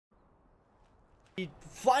He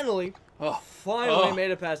finally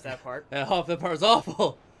made it past that part. That part was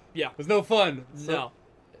awful. Yeah. It was no fun. So, No.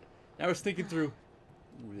 now we're sneaking through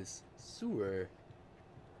this sewer.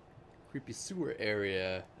 Creepy sewer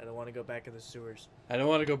area. I don't want to go back in the sewers. I don't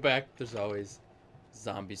want to go back. There's always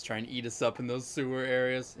zombies trying to eat us up in those sewer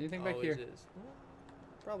areas. Anything back here? Is.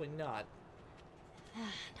 Probably not. Not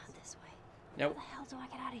this way. Yeah. How the hell do I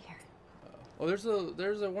get out of here? Oh, there's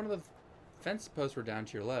a one of the fence posts were down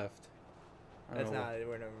to your left. That's not.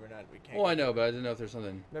 We're not. We can't. Oh, I know, but I didn't know if there's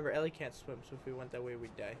something. Remember, Ellie can't swim, so if we went that way,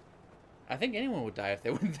 we'd die. I think anyone would die if they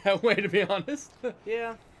went that way, to be honest.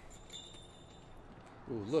 Yeah.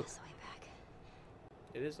 Ooh, look. This way back.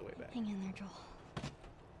 It is the way back. Hang in there, Joel.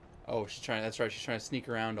 Oh, she's trying. That's right. She's trying to sneak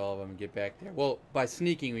around all of them and get back there. Well, by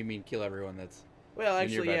sneaking we mean kill everyone. That's. Well,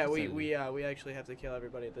 actually, yeah, we actually have to kill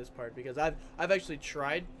everybody at this part because I've actually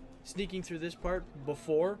tried sneaking through this part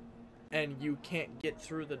before, and you can't get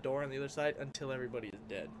through the door on the other side until everybody is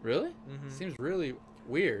dead. Really? Mm-hmm. Seems really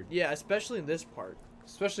weird. Yeah, especially in this part.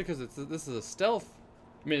 Especially because this is a stealth.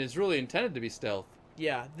 I mean, it's really intended to be stealth.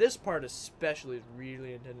 Yeah, this part especially is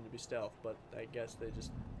really intended to be stealth, but I guess they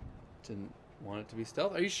just didn't want it to be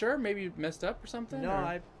stealth. Are you sure? Maybe you messed up or something? No,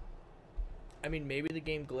 or? I mean, maybe the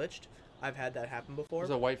game glitched. I've had that happen before.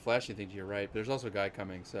 There's a white flashy thing to your right, but there's also a guy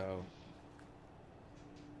coming, so...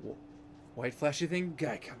 White flashy thing?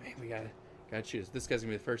 Guy coming. We gotta choose. This guy's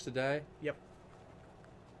gonna be the first to die? Yep.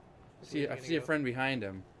 I see a friend behind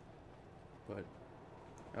him. But...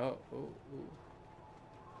 Oh.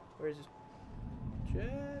 Where is this?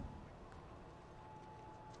 Jet?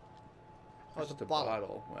 Oh, it's Just a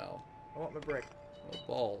bottle. Well, I want my brick. well,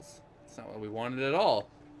 balls. That's not what we wanted at all.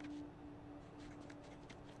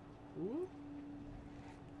 Ooh.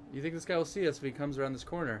 You think this guy will see us if he comes around this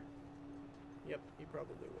corner? Yep, he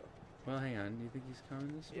probably will. Well, hang on. Do you think he's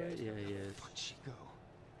coming this way? Yeah, he is. Where'd she go?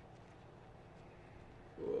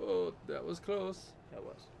 Oh, that was close. That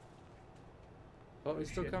was. Oh,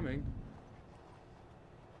 he's still coming.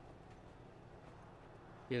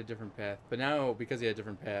 He had a different path. But now, because he had a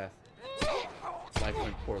different path, life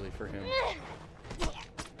went poorly for him.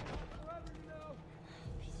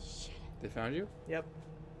 They found you? Yep.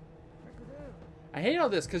 I hate all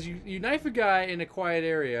this because you knife a guy in a quiet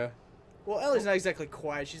area. Well, Ellie's not exactly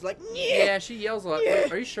quiet. She's like, yeah, she yells a lot. Yeah.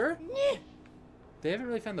 Wait, are you sure? They haven't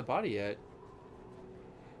really found the body yet.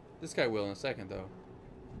 This guy will in a second, though.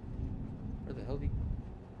 Where the hell did he?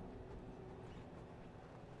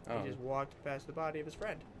 Oh, He just walked past the body of his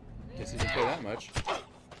friend. guess he didn't pay that much.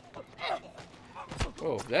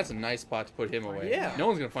 Oh, that's a nice spot to put him away. Yeah. No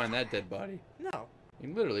one's gonna find that dead body. No. You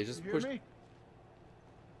can literally just push. Me?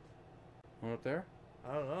 One up there.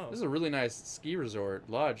 I don't know. This is a really nice ski resort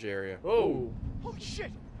lodge area. Whoa. Holy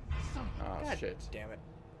shit! Oh God shit! damn it.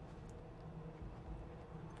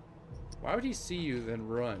 Why would he see you then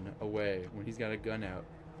run away when he's got a gun out?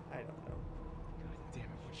 I don't know. God damn it,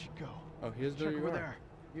 where'd she go? Oh, here's Check where you over are. there.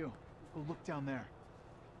 You, go look down there.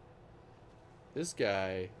 This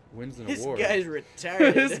guy wins an This award. guy's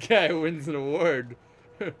retarded. This guy wins an award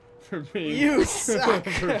for being You suck.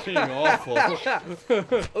 for being awful.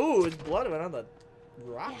 Ooh, his blood went on the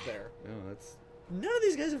rock there. No, that's None of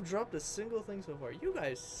these guys have dropped a single thing so far. You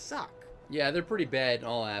guys suck. yeah, they're pretty bad in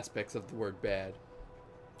all aspects of the word bad.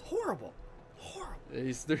 Horrible. Horrible.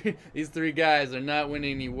 These three guys are not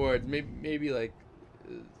winning any awards. Maybe like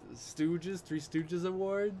Stooges, Three Stooges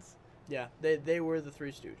awards. Yeah, they were the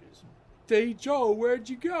Three Stooges. Hey Joe, where'd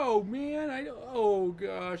you go, man? Oh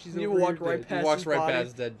gosh, he's You over walked here right dead. past He walks his right body. past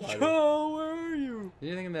his dead body. Joe, where are you?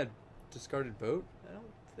 Anything in that discarded boat?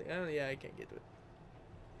 Yeah, I can't get to it.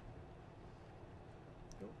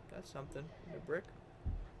 Oh, that's something. A brick.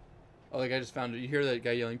 Oh, the guy just found it. You hear that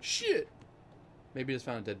guy yelling, shit! Maybe he just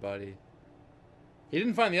found a dead body. He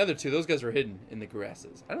didn't find the other two. Those guys were hidden in the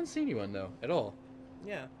grasses. I don't see anyone, though, at all.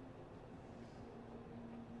 Yeah.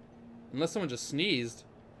 Unless someone just sneezed.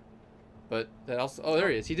 But that also... Oh, there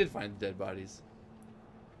he is. He did find the dead bodies.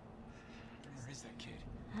 Where is that kid?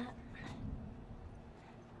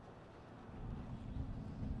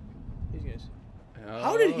 He's gonna see.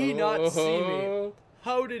 How did he not see me? Oh,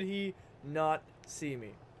 How did he not see me?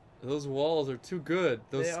 those walls are too good.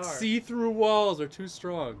 Those They are. see-through walls are too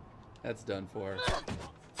strong. That's done for.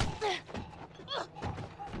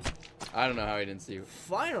 I don't know how he didn't see you.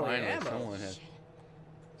 Finally, ammo. Someone had...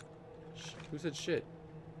 Who said shit?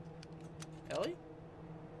 Ellie?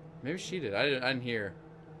 Maybe she did. I didn't hear.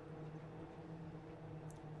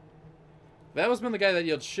 That must have been the guy that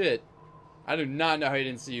yelled shit. I do not know how he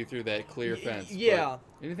didn't see you through that clear fence. Yeah.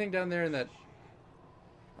 But anything down there in that...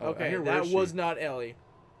 Oh, I Okay, hear, where that is was she? not Ellie.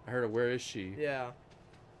 I heard a where is she? Yeah.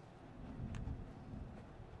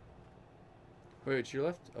 Wait, to your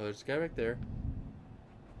left? Oh, there's a guy right there.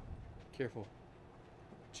 Careful.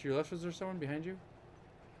 To your left, was there someone behind you?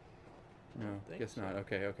 No, guess not.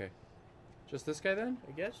 Okay, okay. Just this guy then?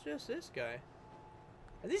 I guess just this guy.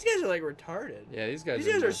 And these guys are like retarded. Yeah, these guys.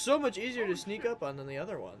 These guys are so much easier to sneak up on than the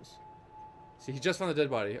other ones. See, he just found the dead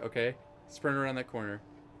body. Okay, sprint around that corner.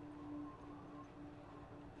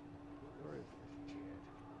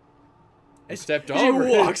 He stepped over.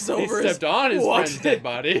 He walks over. He stepped on his friend's dead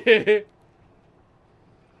body.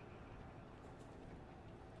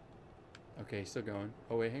 Okay, he's still going.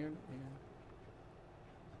 Oh wait, hang on.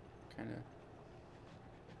 Kind of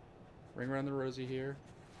ring around the rosy here.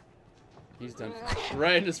 He's done.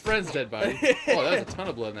 Right in his friend's dead body. Oh, that was a ton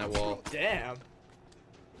of blood in that wall. Damn.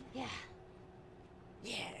 Yeah.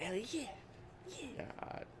 Yeah, Ellie. Yeah. Yeah.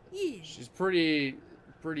 God. Yeah. She's pretty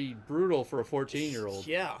brutal for a 14-year-old.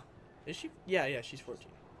 Yeah. Is she? Yeah, yeah, she's 14.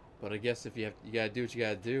 But I guess if you gotta do what you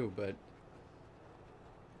gotta do. But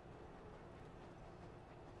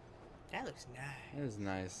That looks nice. that is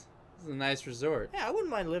nice. This is a nice resort. Yeah, I wouldn't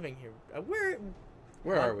mind living here.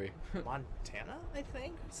 Where are we? Montana, I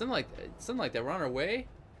think. Something like that. We're on our way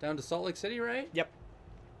down to Salt Lake City, right? Yep.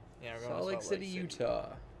 Yeah, we're going Salt to Lake City, Utah.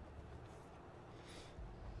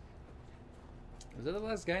 Is that the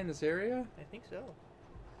last guy in this area? I think so.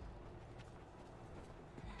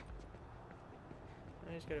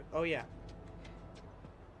 I just gotta. Oh yeah.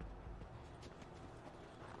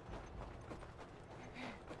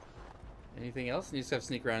 Anything else? You just have to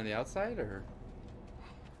sneak around the outside, or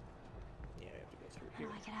Yeah, we have to go through How here.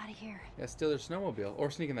 do I get out of here? yeah, steal their snowmobile, or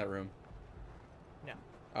sneak in that room. No.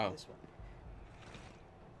 Oh, This one.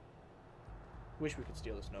 Wish we could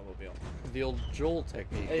steal the snowmobile. the old Joel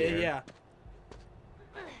technique. here. Yeah.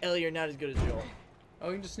 Ellie, you're not as good as Joel. Oh,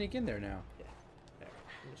 you can just sneak in there now. There.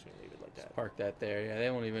 I'm just gonna leave it like that. Park that there. Yeah,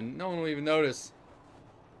 no one will even notice.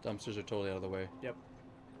 Dumpsters are totally out of the way. I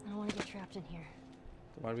don't want to get trapped in here.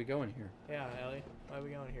 So why do we go in here? Yeah, Ellie. Why are we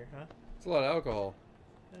going here, huh? It's a lot of alcohol.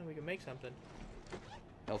 Yeah, we can make something.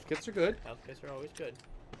 Health kits are good. Health kits are always good.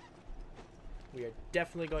 We are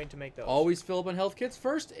definitely going to make those. Always fill up on health kits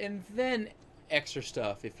first, and then extra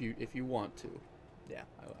stuff if you want to. Yeah.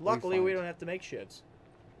 Luckily, we find. don't have to make shits.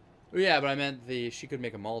 Yeah, but I meant she could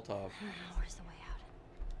make a Molotov. Where's the way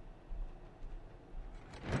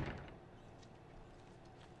out?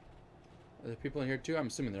 Are there people in here too? I'm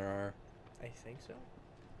assuming there are. I think so.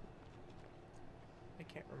 I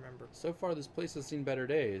can't remember. So far, this place has seen better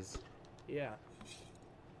days. Yeah.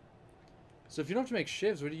 So if you don't have to make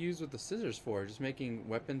shivs, what do you use with the scissors for? Just making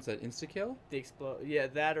weapons that insta-kill? The Yeah,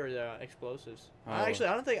 that or the explosives. Oh. Actually,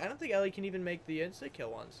 I don't think Ellie can even make the insta kill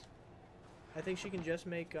ones. I think she can just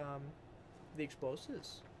make the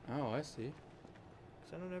explosives. Oh, I see.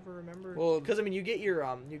 Cause I don't ever remember. Well, because I mean, you get your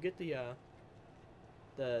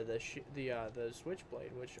the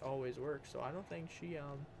switchblade, which always works. So I don't think she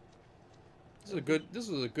This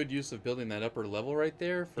was a good use of building that upper level right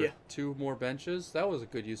there for 2 more benches. That was a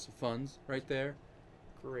good use of funds right there.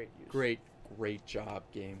 Great use. Great job,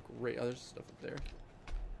 game. Great other stuff up there.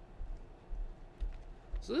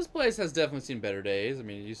 So this place has definitely seen better days. I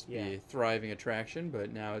mean, it used to be a thriving attraction,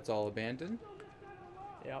 but now it's all abandoned.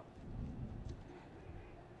 Yep.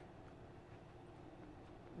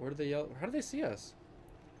 Where do they yell? How do they see us?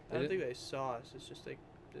 I don't think they saw us. It's just they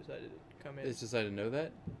decided to come in. They decided to know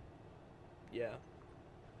that? Yeah.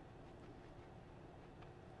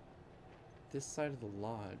 This side of the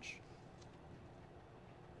lodge.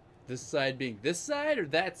 This side being this side, or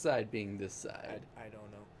that side being this side? I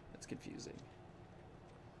don't know. That's confusing.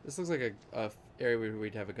 This looks like a area where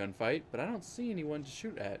we'd have a gunfight, but I don't see anyone to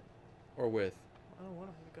shoot at or with. I don't want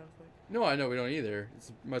to have a gunfight. No, I know we don't either.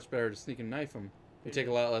 It's much better to sneak and knife them. We take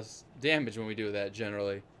a lot less damage when we do that,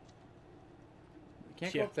 generally. We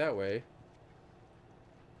can't go up that way.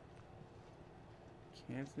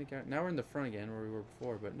 Can't sneak out. Now we're in the front again where we were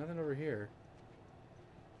before, but nothing over here.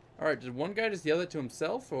 Alright, did one guy just yell that to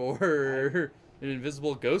himself, or an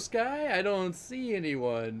invisible ghost guy? I don't see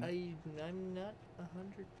anyone. I'm not 100%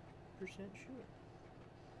 sure.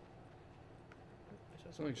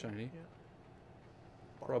 Something shiny. Yeah.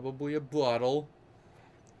 Probably a bottle.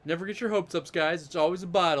 Never get your hopes up, guys. It's always a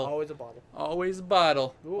bottle. Always a bottle. Always a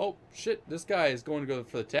bottle. Ooh. Oh, shit. This guy is going to go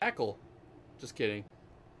for the tackle. Just kidding.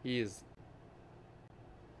 He is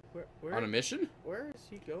Where on a mission? Where is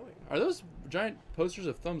he going? Are those giant posters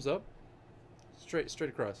of thumbs up? Straight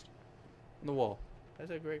across. On the wall.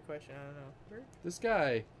 That's a great question. I don't know. Where? This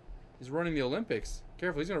guy is running the Olympics.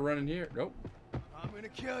 Careful, he's going to run in here. Nope. I'm gonna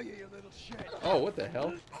kill you, you little shit. Oh, what the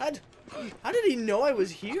hell? How did he know I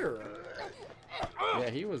was here?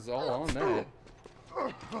 Yeah, he was all on that.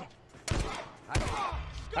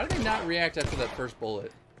 How did they not react after that first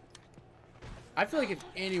bullet? I feel like if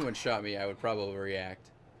anyone shot me, I would probably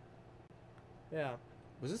react. Yeah.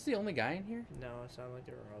 Was this the only guy in here? No, it sounded like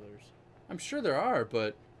there were others. I'm sure there are,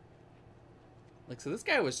 but... Like, so this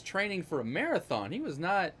guy was training for a marathon. He was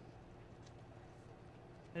not...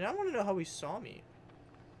 And I want to know how he saw me.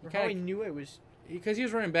 Or Kinda- how he knew I was... Because he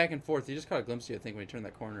was running back and forth. He just caught a glimpse of you, I think, when he turned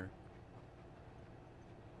that corner.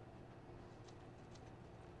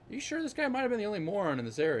 Are you sure this guy might have been the only moron in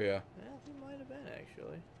this area? Yeah, he might have been,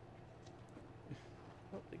 actually.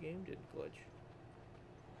 Hope the game didn't glitch.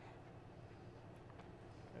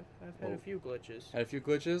 I've had a few glitches. Had a few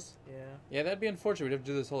glitches? Yeah. Yeah, that'd be unfortunate. We'd have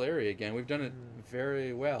to do this whole area again. We've done it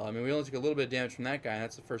very well. I mean, we only took a little bit of damage from that guy, and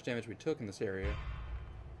that's the first damage we took in this area.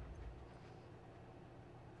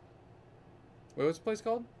 Wait, what's the place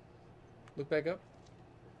called? Look back up.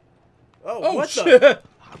 Oh, what shit! the?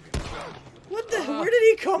 What the? Where did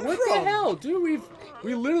he come What from? the hell, dude?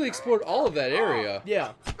 We literally explored all of that area.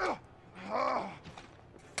 Yeah.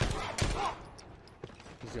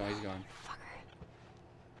 He's gone. He's gone.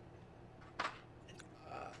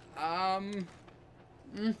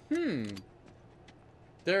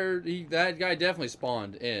 That guy definitely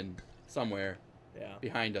spawned in somewhere. Yeah.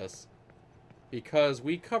 Behind us. Because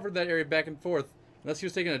we covered that area back and forth. Unless he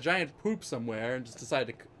was taking a giant poop somewhere and just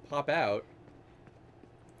decided to pop out.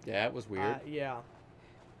 Yeah, it was weird. Yeah.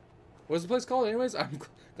 What was the place called anyways? I'm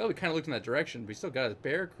glad we kind of looked in that direction. But we still got it.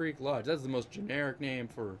 Bear Creek Lodge. That's the most generic name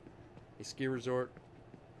for a ski resort.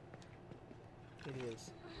 It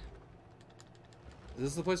is. Is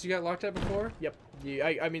this the place you got locked at before? Yep.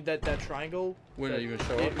 Yeah, I mean, that triangle... When that, did it even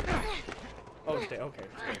show up? Oh, stay. Okay.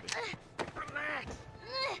 Relax.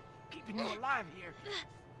 Keeping you alive here.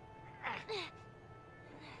 There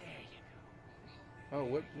you go.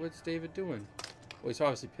 Oh, what's David doing? Well, he's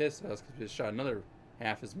obviously pissed at us because we just shot another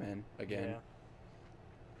half his men again. Yeah.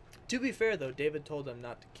 To be fair, though, David told them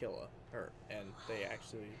not to kill her, and they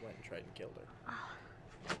actually went and tried and killed her.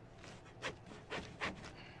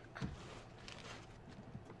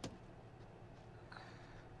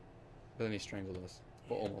 But then he strangled us.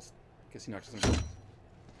 Well, almost. Guess he knocked us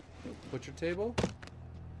in. Butcher table?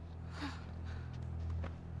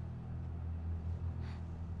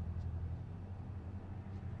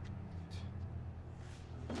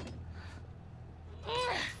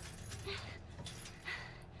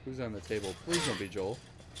 Who's on the table? Please don't be Joel.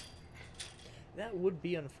 That would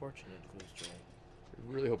be unfortunate if it was Joel.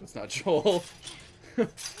 I really hope it's not Joel.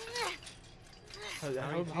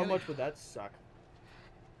 How much would that suck?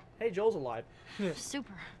 Hey, Joel's alive.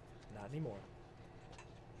 Super. Not anymore.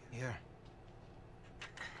 Here.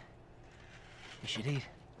 You should eat.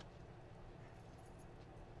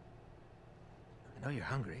 I know you're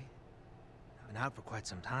hungry. Been out for quite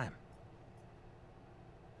some time.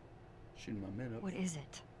 Shooting my men up. What is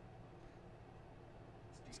it?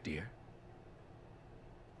 It's deer.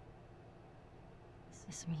 Is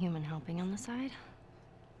there some human helping on the side?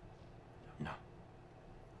 No.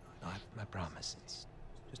 No, I promise. It's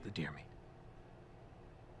just the deer meat.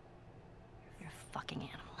 You're a fucking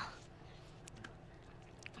animal.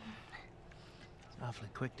 It's awfully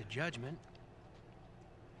quick to judgment.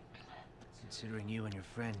 Considering you and your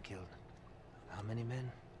friend killed how many men?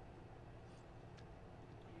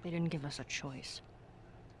 They didn't give us a choice.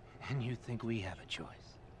 And you think we have a choice?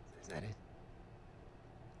 Is that it?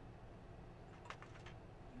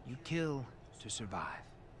 You kill to survive.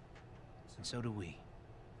 And so do we.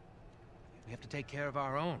 We have to take care of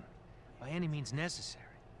our own, by any means necessary.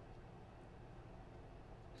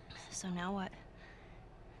 So now what?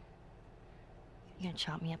 You gonna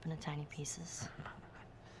chop me up into tiny pieces?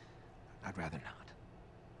 I'd rather not.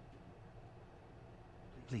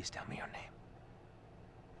 Please tell me your name.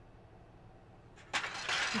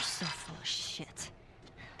 You're so full of shit.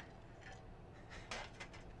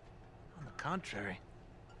 On the contrary,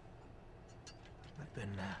 I've been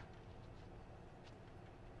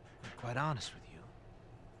quite honest with you.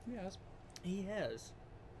 Yes. He has.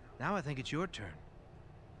 Now I think it's your turn.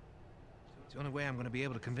 It's the only way I'm going to be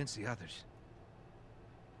able to convince the others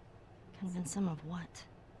Convince them of what?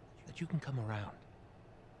 that you can come around.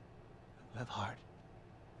 You have heart.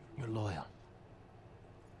 You're loyal.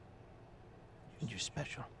 And you're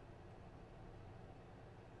special.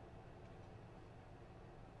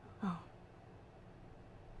 Oh.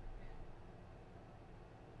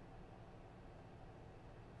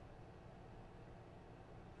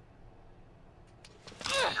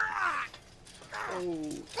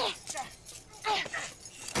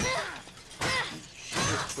 She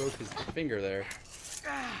just broke his finger there.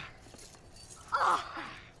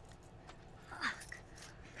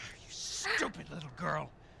 You stupid little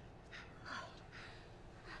girl.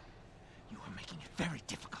 very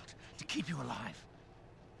difficult to keep you alive.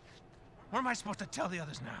 What am I supposed to tell the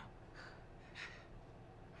others now?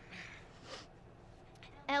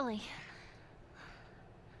 Ellie,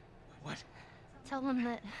 What? tell them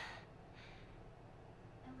that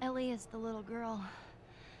Ellie is the little girl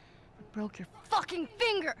who broke your fucking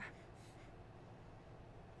finger.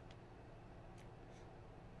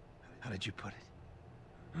 How did you put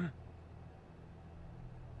it? Huh?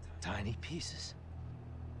 Tiny pieces.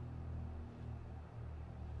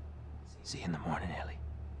 See you in the morning, Ellie.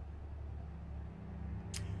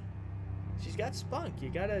 She's got spunk. You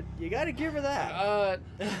gotta give her that.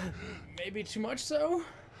 Maybe too much so?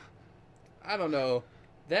 I don't know.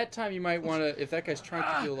 That time you might want to, if that guy's trying to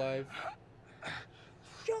keep you alive.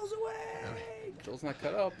 Joel's away. Joel's not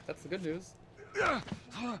cut up. That's the good news.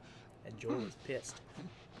 And Joel is pissed.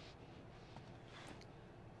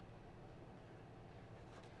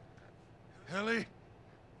 Ellie?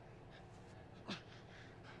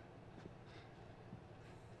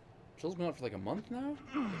 Joel's been out for like a month now?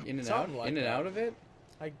 In and Something out? like In and that. out of it?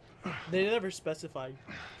 They never specified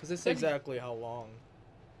Because they said exactly how long.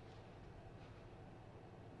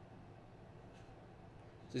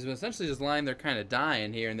 he's been essentially just lying there kind of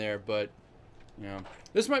dying here and there, but, you know.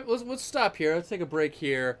 Let's stop here. Let's take a break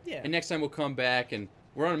here. Yeah. And next time we'll come back, and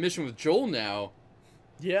we're on a mission with Joel now,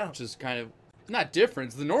 Yeah. which is kind of not different.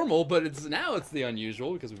 It's the normal, but it's the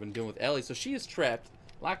unusual because we've been dealing with Ellie. So she is trapped,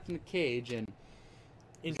 locked in a cage, and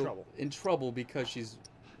In trouble. In trouble because she's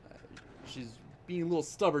being a little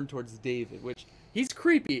stubborn towards David, which he's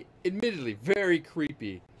creepy, admittedly, very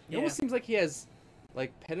creepy. It almost seems like he has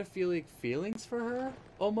like pedophilic feelings for her,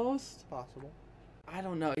 almost. Possible. I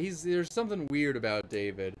don't know. There's something weird about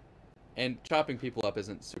David, and chopping people up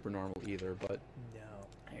isn't super normal either. But No.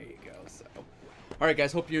 there you go. So, all right,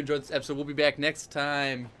 guys. Hope you enjoyed this episode. We'll be back next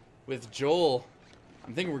time with Joel.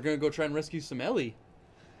 I'm thinking we're gonna go try and rescue some Ellie.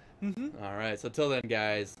 Mm-hmm. All right. So till then,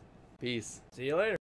 guys. Peace. See you later.